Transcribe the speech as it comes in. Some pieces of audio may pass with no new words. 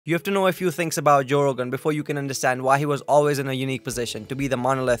You have to know a few things about Joe Rogan before you can understand why he was always in a unique position to be the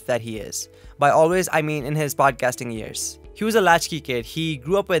monolith that he is. By always, I mean in his podcasting years. He was a latchkey kid. He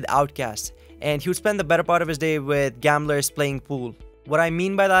grew up with outcasts, and he would spend the better part of his day with gamblers playing pool. What I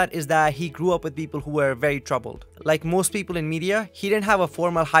mean by that is that he grew up with people who were very troubled. Like most people in media, he didn't have a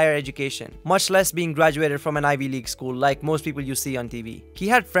formal higher education, much less being graduated from an Ivy League school like most people you see on TV. He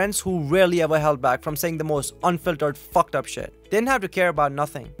had friends who rarely ever held back from saying the most unfiltered, fucked up shit. They didn't have to care about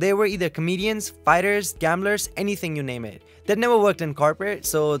nothing. They were either comedians, fighters, gamblers, anything you name it. They'd never worked in corporate,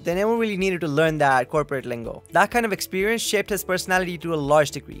 so they never really needed to learn that corporate lingo. That kind of experience shaped his personality to a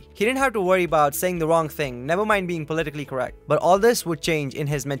large degree. He didn't have to worry about saying the wrong thing, never mind being politically correct. But all this would change in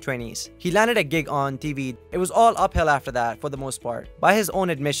his mid-20s. He landed a gig on TV. It was all uphill after that, for the most part. By his own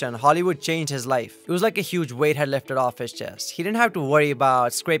admission, Hollywood changed his life. It was like a huge weight had lifted off his chest. He didn't have to worry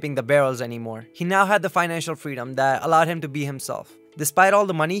about scraping the barrels anymore. He now had the financial freedom that allowed him to be himself. Despite all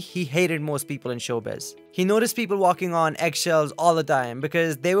the money, he hated most people in showbiz. He noticed people walking on eggshells all the time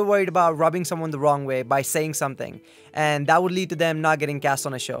because they were worried about rubbing someone the wrong way by saying something, and that would lead to them not getting cast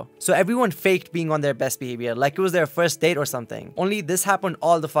on a show. So everyone faked being on their best behavior, like it was their first date or something. Only this happened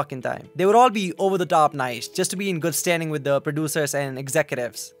all the fucking time. They would all be over the top nice, just to be in good standing with the producers and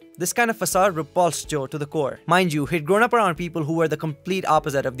executives. This kind of facade repulsed Joe to the core. Mind you, he'd grown up around people who were the complete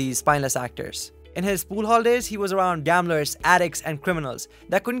opposite of these spineless actors. In his pool hall days, he was around gamblers, addicts, and criminals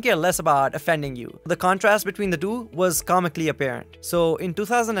that couldn't care less about offending you. The contrast between the two was comically apparent. So in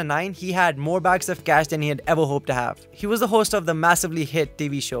 2009, he had more bags of cash than he had ever hoped to have. He was the host of the massively hit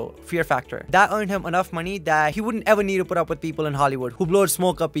TV show, Fear Factor. That earned him enough money that he wouldn't ever need to put up with people in Hollywood who blowed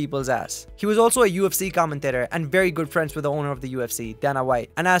smoke up people's ass. He was also a UFC commentator and very good friends with the owner of the UFC, Dana White.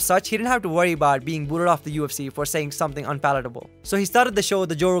 And as such, he didn't have to worry about being booted off the UFC for saying something unpalatable. So he started the show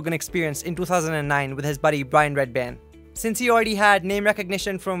The Joe Rogan Experience in 2009 with his buddy Brian Redban. Since he already had name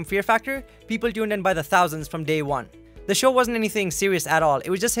recognition from Fear Factor, people tuned in by the thousands from day one. The show wasn't anything serious at all, it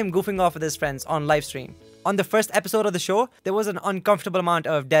was just him goofing off with his friends on livestream. On the first episode of the show, there was an uncomfortable amount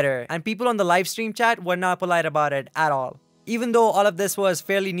of dead air, and people on the livestream chat were not polite about it at all. Even though all of this was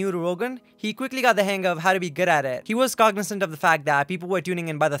fairly new to Rogan, he quickly got the hang of how to be good at it. He was cognizant of the fact that people were tuning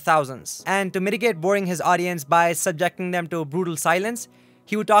in by the thousands, and to mitigate boring his audience by subjecting them to brutal silence,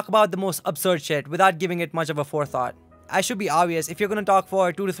 he would talk about the most absurd shit without giving it much of a forethought. I should be obvious, if you're gonna talk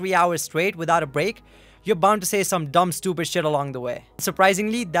for 2 to 3 hours straight without a break, you're bound to say some dumb stupid shit along the way.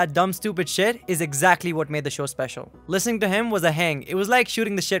 Surprisingly, that dumb stupid shit is exactly what made the show special. Listening to him was a hang. It was like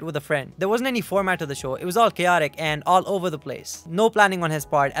shooting the shit with a friend. There wasn't any format to the show. It was all chaotic and all over the place. No planning on his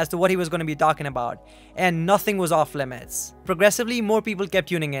part as to what he was going to be talking about, and nothing was off limits. Progressively, more people kept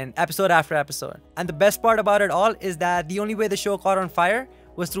tuning in, episode after episode. And the best part about it all is that the only way the show caught on fire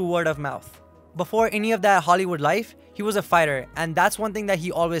was through word of mouth. Before any of that Hollywood life, he was a fighter, and that's one thing that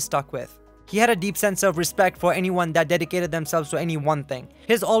he always stuck with. He had a deep sense of respect for anyone that dedicated themselves to any one thing.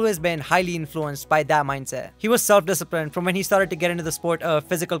 He's always been highly influenced by that mindset. He was self-disciplined from when he started to get into the sport of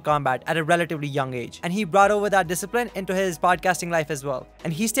physical combat at a relatively young age. And he brought over that discipline into his podcasting life as well.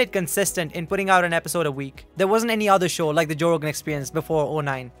 And he stayed consistent in putting out an episode a week. There wasn't any other show like the Joe Rogan Experience before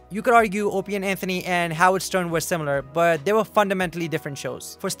 '09. You could argue Opie and Anthony and Howard Stern were similar, but they were fundamentally different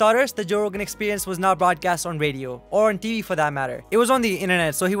shows. For starters, the Joe Rogan Experience was not broadcast on radio, or on TV for that matter. It was on the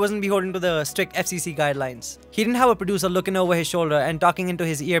internet, so he wasn't beholden to the strict FCC guidelines. He didn't have a producer looking over his shoulder and talking into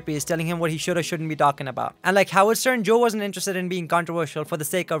his earpiece telling him what he should or shouldn't be talking about. And like Howard Stern, Joe wasn't interested in being controversial for the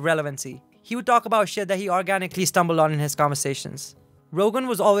sake of relevancy. He would talk about shit that he organically stumbled on in his conversations. Rogan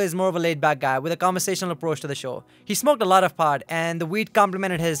was always more of a laid-back guy with a conversational approach to the show. He smoked a lot of pot, and the weed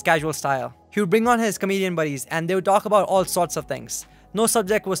complemented his casual style. He would bring on his comedian buddies, and they would talk about all sorts of things. No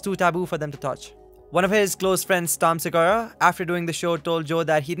subject was too taboo for them to touch. One of his close friends, Tom Segura, after doing the show told Joe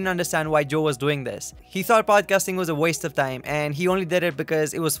that he didn't understand why Joe was doing this. He thought podcasting was a waste of time and he only did it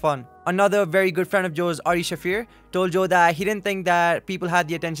because it was fun. Another very good friend of Joe's, Ari Shafir, told Joe that he didn't think that people had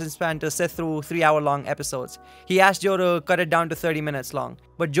the attention span to sit through 3-hour-long episodes. He asked Joe to cut it down to 30 minutes long.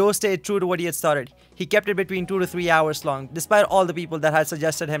 But Joe stayed true to what he had started. He kept it between 2 to 3 hours long, despite all the people that had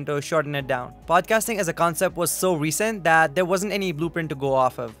suggested him to shorten it down. Podcasting as a concept was so recent that there wasn't any blueprint to go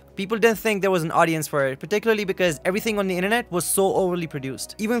off of. People didn't think there was an audience for it, particularly because everything on the internet was so overly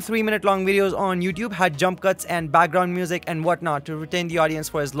produced. Even 3-minute long videos on YouTube had jump cuts and background music and whatnot to retain the audience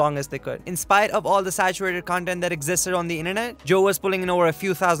for as long as they could. In spite of all the saturated content that existed on the internet, Joe was pulling in over a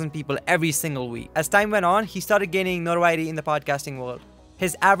few thousand people every single week. As time went on, he started gaining notoriety in the podcasting world.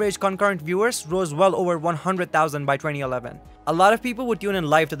 His average concurrent viewers rose well over 100,000 by 2011. A lot of people would tune in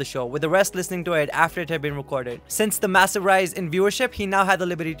live to the show, with the rest listening to it after it had been recorded. Since the massive rise in viewership, he now had the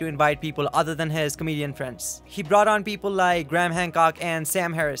liberty to invite people other than his comedian friends. He brought on people like Graham Hancock and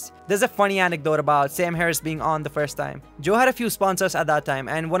Sam Harris. There's a funny anecdote about Sam Harris being on the first time. Joe had a few sponsors at that time,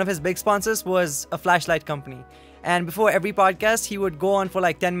 and one of his big sponsors was a flashlight company. And before every podcast, he would go on for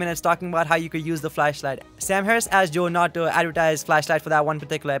like 10 minutes talking about how you could use the flashlight. Sam Harris asked Joe not to advertise flashlight for that one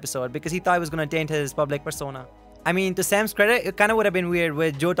particular episode because he thought it was going to taint his public persona. I mean, to Sam's credit, it kind of would have been weird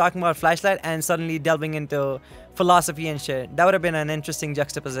with Joe talking about flashlight and suddenly delving into philosophy and shit. That would have been an interesting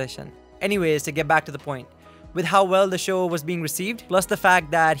juxtaposition. Anyways, to get back to the point. With how well the show was being received, plus the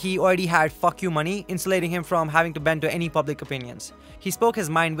fact that he already had fuck you money, insulating him from having to bend to any public opinions. He spoke his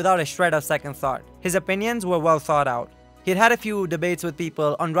mind without a shred of second thought. His opinions were well thought out. He had had a few debates with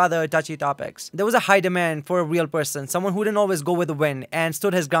people on rather touchy topics. There was a high demand for a real person, someone who didn't always go with the wind and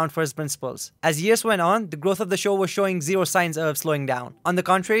stood his ground for his principles. As years went on, the growth of the show was showing zero signs of slowing down. On the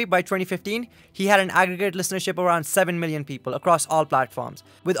contrary, by 2015, he had an aggregate listenership of around 7 million people across all platforms,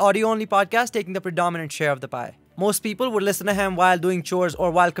 with audio-only podcasts taking the predominant share of the pie. Most people would listen to him while doing chores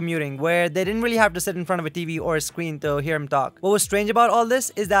or while commuting, where they didn't really have to sit in front of a TV or a screen to hear him talk. What was strange about all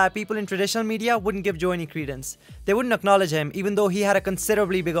this is that people in traditional media wouldn't give Joe any credence. They wouldn't acknowledge him even though he had a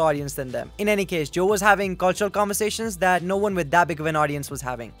considerably bigger audience than them. In any case, Joe was having cultural conversations that no one with that big of an audience was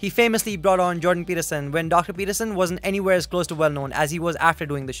having. He famously brought on Jordan Peterson when Dr. Peterson wasn't anywhere as close to well known as he was after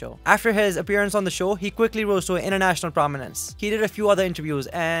doing the show. After his appearance on the show, he quickly rose to international prominence. He did a few other interviews,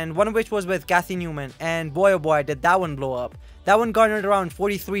 and one of which was with Kathy Newman, and boy oh boy did that one blow up. That one garnered around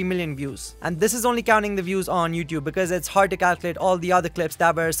 43 million views. And this is only counting the views on YouTube because it's hard to calculate all the other clips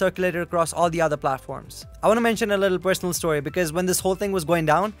that were circulated across all the other platforms. I want to mention a little personal story because when this whole thing was going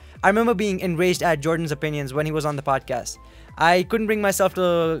down, I remember being enraged at Jordan's opinions when he was on the podcast. I couldn't bring myself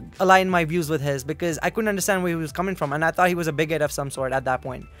to align my views with his because I couldn't understand where he was coming from, and I thought he was a bigot of some sort at that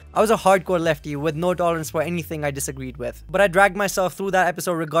point. I was a hardcore lefty with no tolerance for anything I disagreed with. But I dragged myself through that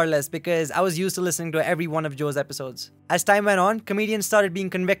episode regardless because I was used to listening to every one of Joe's episodes. As time went on, comedians started being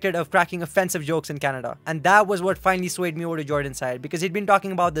convicted of cracking offensive jokes in Canada. And that was what finally swayed me over to Jordan's side because he'd been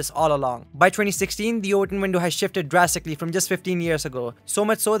talking about this all along. By 2016, the Overton window has shifted drastically from just 15 years ago. So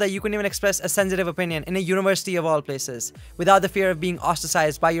much so that you couldn't even express a sensitive opinion in a university of all places without the fear of being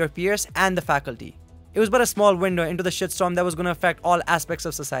ostracized by your peers and the faculty. It was but a small window into the shitstorm that was going to affect all aspects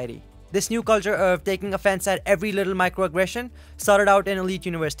of society. This new culture of taking offense at every little microaggression started out in elite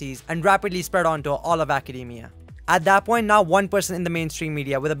universities and rapidly spread on to all of academia. At that point, not one person in the mainstream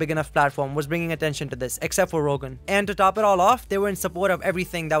media with a big enough platform was bringing attention to this, except for Rogan. And to top it all off, they were in support of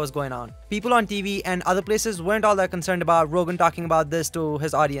everything that was going on. People on TV and other places weren't all that concerned about Rogan talking about this to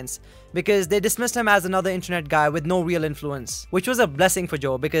his audience, because they dismissed him as another internet guy with no real influence. Which was a blessing for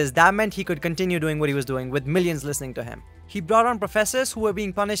Joe, because that meant he could continue doing what he was doing with millions listening to him. He brought on professors who were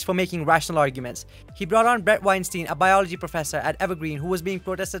being punished for making rational arguments. He brought on Brett Weinstein, a biology professor at Evergreen who was being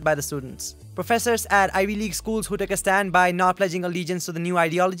protested by the students. Professors at Ivy League schools who took a stand by not pledging allegiance to the new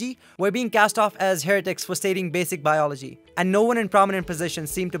ideology were being cast off as heretics for stating basic biology. And no one in prominent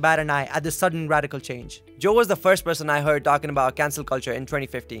positions seemed to bat an eye at this sudden radical change. Joe was the first person I heard talking about cancel culture in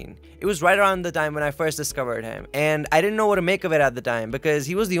 2015. It was right around the time when I first discovered him, and I didn't know what to make of it at the time because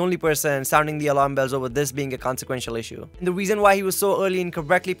he was the only person sounding the alarm bells over this being a consequential issue. And the reason why he was so early in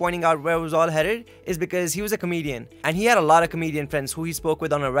correctly pointing out where it was all headed is because he was a comedian, and he had a lot of comedian friends who he spoke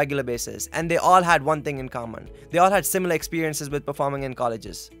with on a regular basis, and they all had one thing in common. They all had similar experiences with performing in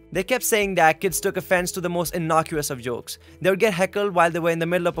colleges. They kept saying that kids took offense to the most innocuous of jokes. They would get heckled while they were in the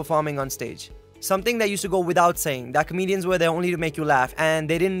middle of performing on stage. Something that used to go without saying, that comedians were there only to make you laugh and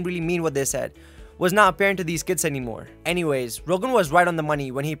they didn't really mean what they said, was not apparent to these kids anymore. Anyways, Rogan was right on the money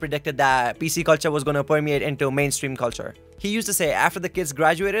when he predicted that PC culture was going to permeate into mainstream culture. He used to say after the kids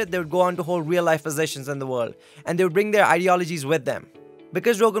graduated, they would go on to hold real life positions in the world and they would bring their ideologies with them.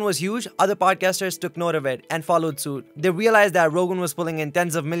 Because Rogan was huge, other podcasters took note of it and followed suit. They realized that Rogan was pulling in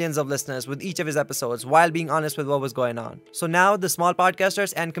tens of millions of listeners with each of his episodes while being honest with what was going on. So now the small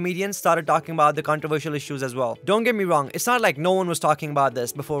podcasters and comedians started talking about the controversial issues as well. Don't get me wrong, it's not like no one was talking about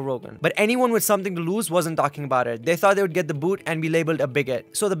this before Rogan. But anyone with something to lose wasn't talking about it. They thought they would get the boot and be labeled a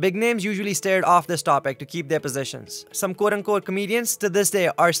bigot. So the big names usually stared off this topic to keep their positions. Some quote-unquote comedians to this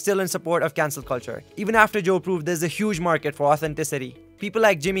day are still in support of cancel culture, even after Joe proved there's a huge market for authenticity. People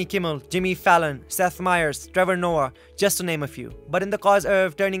like Jimmy Kimmel, Jimmy Fallon, Seth Meyers, Trevor Noah, just to name a few. But in the cause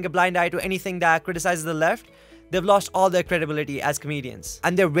of turning a blind eye to anything that criticizes the left, they've lost all their credibility as comedians.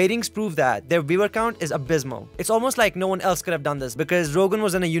 And their ratings prove that their viewer count is abysmal. It's almost like no one else could have done this because Rogan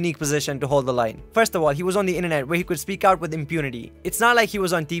was in a unique position to hold the line. First of all, he was on the internet where he could speak out with impunity. It's not like he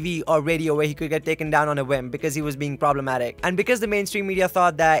was on TV or radio where he could get taken down on a whim because he was being problematic. And because the mainstream media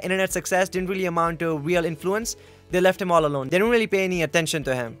thought that internet success didn't really amount to real influence, they left him all alone. They didn't really pay any attention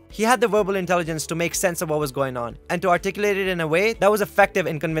to him. He had the verbal intelligence to make sense of what was going on and to articulate it in a way that was effective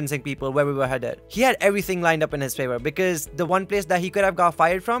in convincing people where we were headed. He had everything lined up in his favor because the one place that he could have got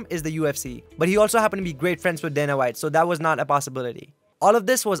fired from is the UFC. But he also happened to be great friends with Dana White, so that was not a possibility. All of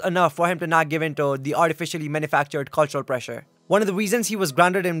this was enough for him to not give in to the artificially manufactured cultural pressure. One of the reasons he was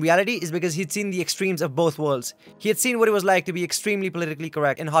grounded in reality is because he'd seen the extremes of both worlds. He had seen what it was like to be extremely politically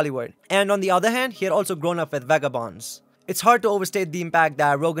correct in Hollywood. And on the other hand, he had also grown up with vagabonds. It's hard to overstate the impact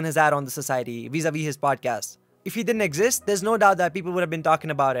that Rogan has had on the society vis-a-vis his podcast. If he didn't exist, there's no doubt that people would have been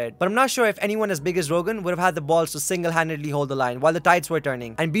talking about it. But I'm not sure if anyone as big as Rogan would have had the balls to single-handedly hold the line while the tides were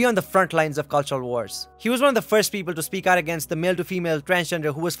turning and be on the front lines of cultural wars. He was one of the first people to speak out against the male-to-female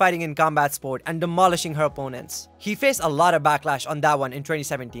transgender who was fighting in combat sport and demolishing her opponents. He faced a lot of backlash on that one in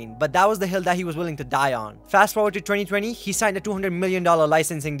 2017, but that was the hill that he was willing to die on. Fast forward to 2020, he signed a $200 million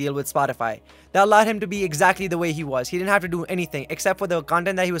licensing deal with Spotify that allowed him to be exactly the way he was. He didn't have to do anything except for the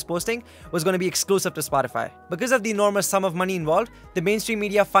content that he was posting was going to be exclusive to Spotify. Because of the enormous sum of money involved, the mainstream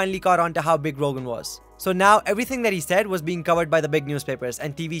media finally caught on to how big Rogan was. So now everything that he said was being covered by the big newspapers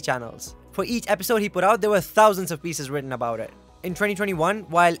and TV channels. For each episode he put out, there were thousands of pieces written about it. In 2021,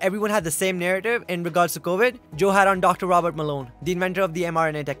 while everyone had the same narrative in regards to COVID, Joe had on Dr. Robert Malone, the inventor of the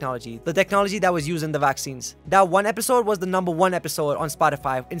mRNA technology, the technology that was used in the vaccines. That one episode was the #1 episode on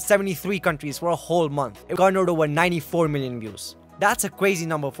Spotify in 73 countries for a whole month. It garnered over 94 million views. That's a crazy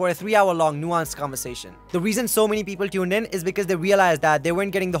number for a 3-hour-long nuanced conversation. The reason so many people tuned in is because they realized that they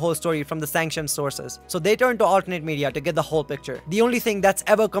weren't getting the whole story from the sanctioned sources. So they turned to alternate media to get the whole picture. The only thing that's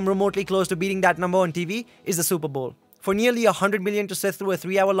ever come remotely close to beating that number on TV is the Super Bowl. For nearly 100 million to sit through a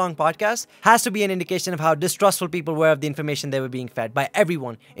 3-hour-long podcast has to be an indication of how distrustful people were of the information they were being fed by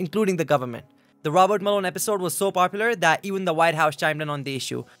everyone, including the government. The Robert Malone episode was so popular that even the White House chimed in on the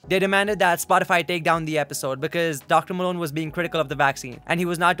issue. They demanded that Spotify take down the episode because Dr. Malone was being critical of the vaccine and he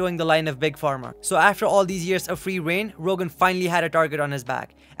was not doing the line of Big Pharma. So after all these years of free reign, Rogan finally had a target on his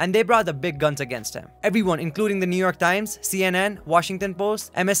back and they brought the big guns against him. Everyone, including the New York Times, CNN, Washington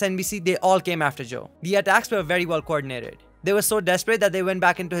Post, MSNBC, they all came after Joe. The attacks were very well coordinated. They were so desperate that they went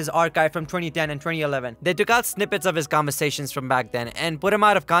back into his archive from 2010 and 2011. They took out snippets of his conversations from back then and put him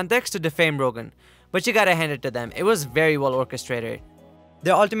out of context to defame Rogan. But you gotta hand it to them, it was very well orchestrated.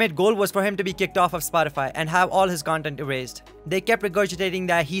 Their ultimate goal was for him to be kicked off of Spotify and have all his content erased. They kept regurgitating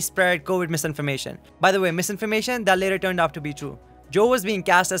that he spread COVID misinformation. By the way, misinformation that later turned out to be true. Joe was being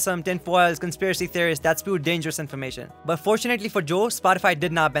cast as some tinfoil conspiracy theorist that spewed dangerous information. But fortunately for Joe, Spotify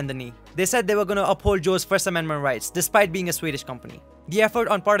did not bend the knee. They said they were going to uphold Joe's First Amendment rights, despite being a Swedish company. The effort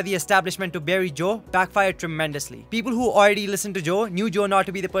on part of the establishment to bury Joe backfired tremendously. People who already listened to Joe knew Joe not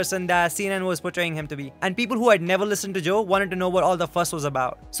to be the person that CNN was portraying him to be. And people who had never listened to Joe wanted to know what all the fuss was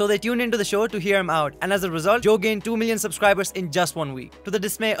about. So they tuned into the show to hear him out. And as a result, Joe gained 2 million subscribers in just 1 week. To the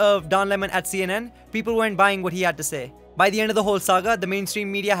dismay of Don Lemon at CNN, people weren't buying what he had to say. By the end of the whole saga, the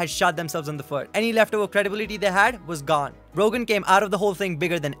mainstream media had shot themselves in the foot. Any leftover credibility they had was gone. Rogan came out of the whole thing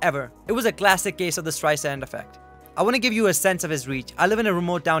bigger than ever. It was a classic case of the Streisand effect. I want to give you a sense of his reach. I live in a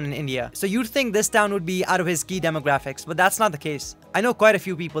remote town in India, so you'd think this town would be out of his key demographics, but that's not the case. I know quite a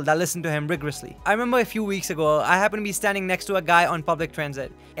few people that listen to him rigorously. I remember a few weeks ago, I happened to be standing next to a guy on public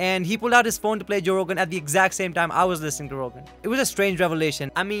transit, and he pulled out his phone to play Joe Rogan at the exact same time I was listening to Rogan. It was a strange revelation.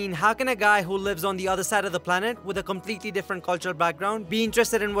 I mean, how can a guy who lives on the other side of the planet with a completely different cultural background be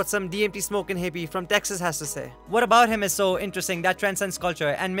interested in what some DMT smoking hippie from Texas has to say? What about him is so interesting that transcends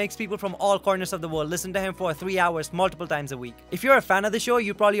culture and makes people from all corners of the world listen to him for 3 hours multiple times a week? If you're a fan of the show,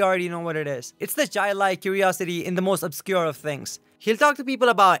 you probably already know what it is. It's the childlike curiosity in the most obscure of things. He'll talk to people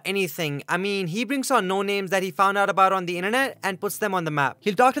about anything. I mean, he brings on no names that he found out about on the internet and puts them on the map.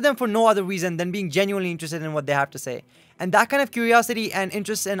 He'll talk to them for no other reason than being genuinely interested in what they have to say. And that kind of curiosity and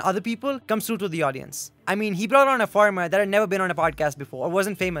interest in other people comes through to the audience. I mean, he brought on a farmer that had never been on a podcast before or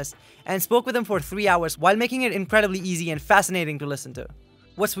wasn't famous and spoke with him for 3 hours while making it incredibly easy and fascinating to listen to.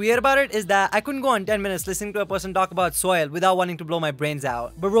 What's weird about it is that I couldn't go on 10 minutes listening to a person talk about soil without wanting to blow my brains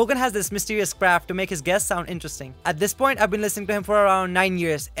out. But Rogan has this mysterious craft to make his guests sound interesting. At this point, I've been listening to him for around 9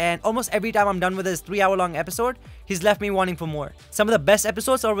 years, and almost every time I'm done with his 3-hour-long episode, he's left me wanting for more. Some of the best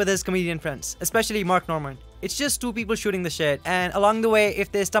episodes are with his comedian friends, especially Mark Normand. It's just two people shooting the shit, and along the way,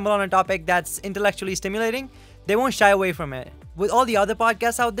 if they stumble on a topic that's intellectually stimulating, they won't shy away from it. With all the other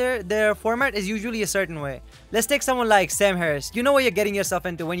podcasts out there, their format is usually a certain way. Let's take someone like Sam Harris. You know what you're getting yourself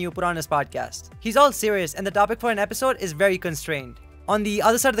into when you put on his podcast. He's all serious and the topic for an episode is very constrained. On the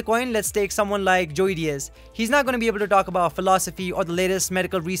other side of the coin, let's take someone like Joey Diaz. He's not going to be able to talk about philosophy or the latest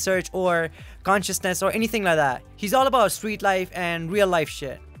medical research or consciousness or anything like that. He's all about street life and real life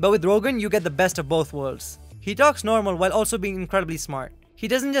shit. But with Rogan, you get the best of both worlds. He talks normal while also being incredibly smart. He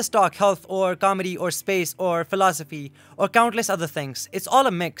doesn't just talk health or comedy or space or philosophy or countless other things. It's all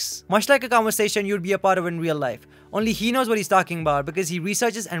a mix. Much like a conversation you'd be a part of in real life. Only he knows what he's talking about because he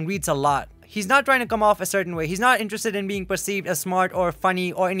researches and reads a lot. He's not trying to come off a certain way. He's not interested in being perceived as smart or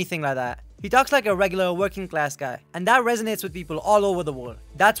funny or anything like that. He talks like a regular working class guy, and that resonates with people all over the world.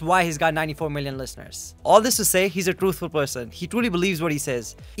 That's why he's got 94 million listeners. All this to say, he's a truthful person. He truly believes what he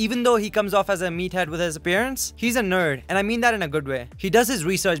says. Even though he comes off as a meathead with his appearance, he's a nerd, and I mean that in a good way. He does his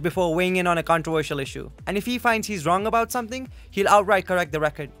research before weighing in on a controversial issue, and if he finds he's wrong about something, he'll outright correct the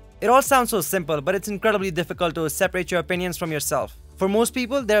record. It all sounds so simple, but it's incredibly difficult to separate your opinions from yourself. For most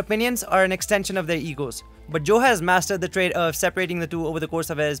people, their opinions are an extension of their egos. But Joe has mastered the trade of separating the two over the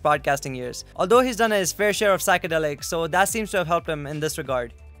course of his podcasting years. Although he's done his fair share of psychedelics, so that seems to have helped him in this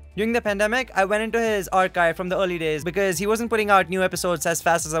regard. During the pandemic, I went into his archive from the early days because he wasn't putting out new episodes as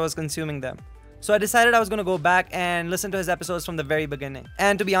fast as I was consuming them. So I decided I was going to go back and listen to his episodes from the very beginning.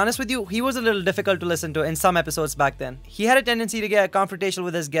 And to be honest with you, he was a little difficult to listen to in some episodes back then. He had a tendency to get confrontational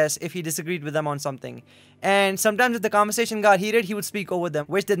with his guests if he disagreed with them on something. And sometimes if the conversation got heated, he would speak over them,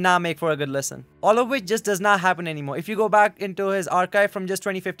 which did not make for a good listen. All of which just does not happen anymore. If you go back into his archive from just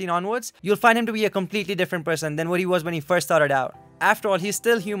 2015 onwards, you'll find him to be a completely different person than what he was when he first started out. After all, he's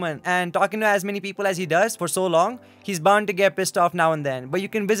still human, and talking to as many people as he does for so long, he's bound to get pissed off now and then, but you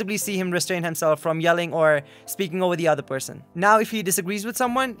can visibly see him restrain himself from yelling or speaking over the other person. Now, if he disagrees with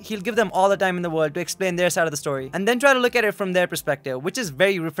someone, he'll give them all the time in the world to explain their side of the story, and then try to look at it from their perspective, which is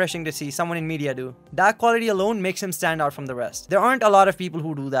very refreshing to see someone in media do. That quality alone makes him stand out from the rest. There aren't a lot of people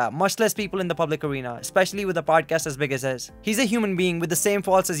who do that, much less people in the public arena, especially with a podcast as big as his. He's a human being with the same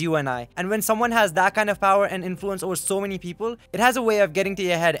faults as you and I, and when someone has that kind of power and influence over so many people, it has a way of getting to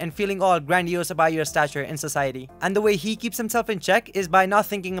your head and feeling all grandiose about your stature in society. And the way he keeps himself in check is by not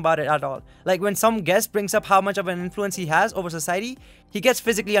thinking about it at all. Like when some guest brings up how much of an influence he has over society, he gets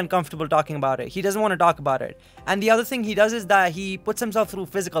physically uncomfortable talking about it. He doesn't want to talk about it. And the other thing he does is that he puts himself through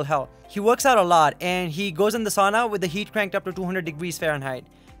physical hell. He works out a lot and he goes in the sauna with the heat cranked up to 200 degrees Fahrenheit.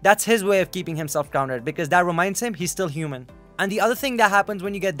 That's his way of keeping himself grounded because that reminds him he's still human. And the other thing that happens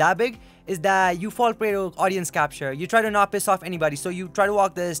when you get that big is that you fall prey to audience capture. You try to not piss off anybody, so you try to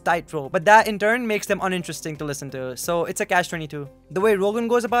walk this tightrope. But that in turn makes them uninteresting to listen to, so it's a catch-22. The way Rogan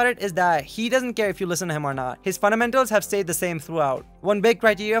goes about it is that he doesn't care if you listen to him or not. His fundamentals have stayed the same throughout. One big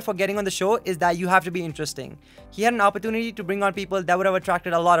criteria for getting on the show is that you have to be interesting. He had an opportunity to bring on people that would have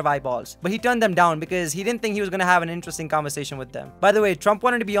attracted a lot of eyeballs, but he turned them down because he didn't think he was going to have an interesting conversation with them. By the way, Trump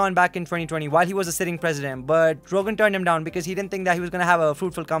wanted to be on back in 2020 while he was a sitting president, but Rogan turned him down because he didn't think that he was going to have a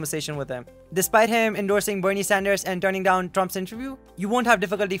fruitful conversation with him. Despite him endorsing Bernie Sanders and turning down Trump's interview, you won't have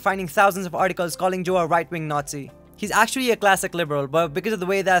difficulty finding thousands of articles calling Joe a right-wing Nazi. He's actually a classic liberal, but because of the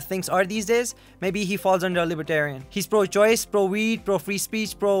way that things are these days, maybe he falls under a libertarian. He's pro-choice, pro-weed, pro-free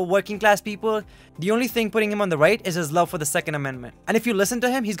speech, pro-working class people. The only thing putting him on the right is his love for the Second Amendment. And if you listen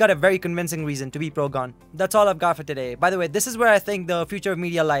to him, he's got a very convincing reason to be pro-gun. That's all I've got for today. By the way, this is where I think the future of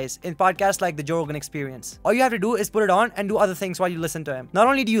media lies, in podcasts like the Joe Rogan Experience. All you have to do is put it on and do other things while you listen to him. Not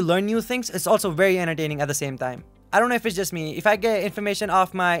only do you learn new things, it's also very entertaining at the same time. I don't know if it's just me. If I get information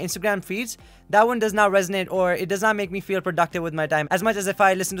off my Instagram feeds, that one does not resonate or it does not make me feel productive with my time as much as if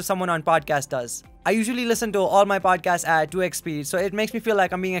I listen to someone on podcast does. I usually listen to all my podcasts at 2x speed, so it makes me feel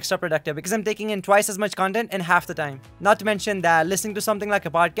like I'm being extra productive because I'm taking in twice as much content in half the time. Not to mention that listening to something like a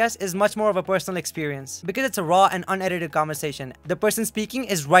podcast is much more of a personal experience because it's a raw and unedited conversation. The person speaking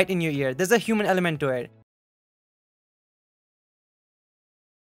is right in your ear. There's a human element to it.